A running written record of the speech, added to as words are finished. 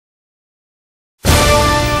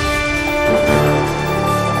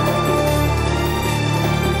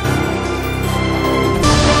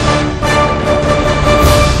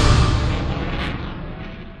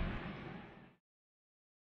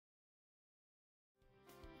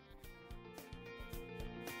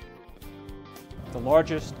The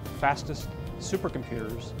largest, fastest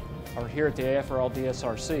supercomputers are here at the AFRL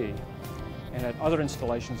DSRC and at other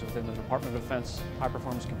installations within the Department of Defense High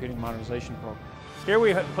Performance Computing Modernization Program. Here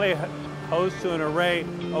we play host to an array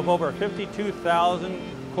of over 52,000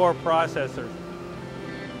 core processors.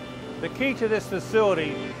 The key to this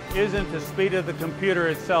facility isn't the speed of the computer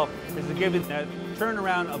itself, it's to give it that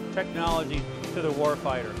turnaround of technology to the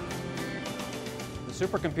warfighter. The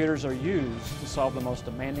supercomputers are used to solve the most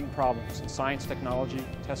demanding problems in science, technology,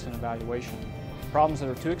 test and evaluation. Problems that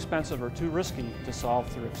are too expensive or too risky to solve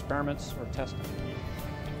through experiments or testing.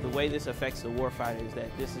 The way this affects the warfighter is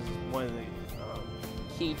that this is one of the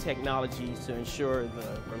key technologies to ensure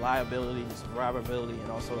the reliability, survivability,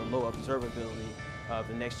 and also the low observability of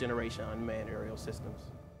the next generation unmanned aerial systems.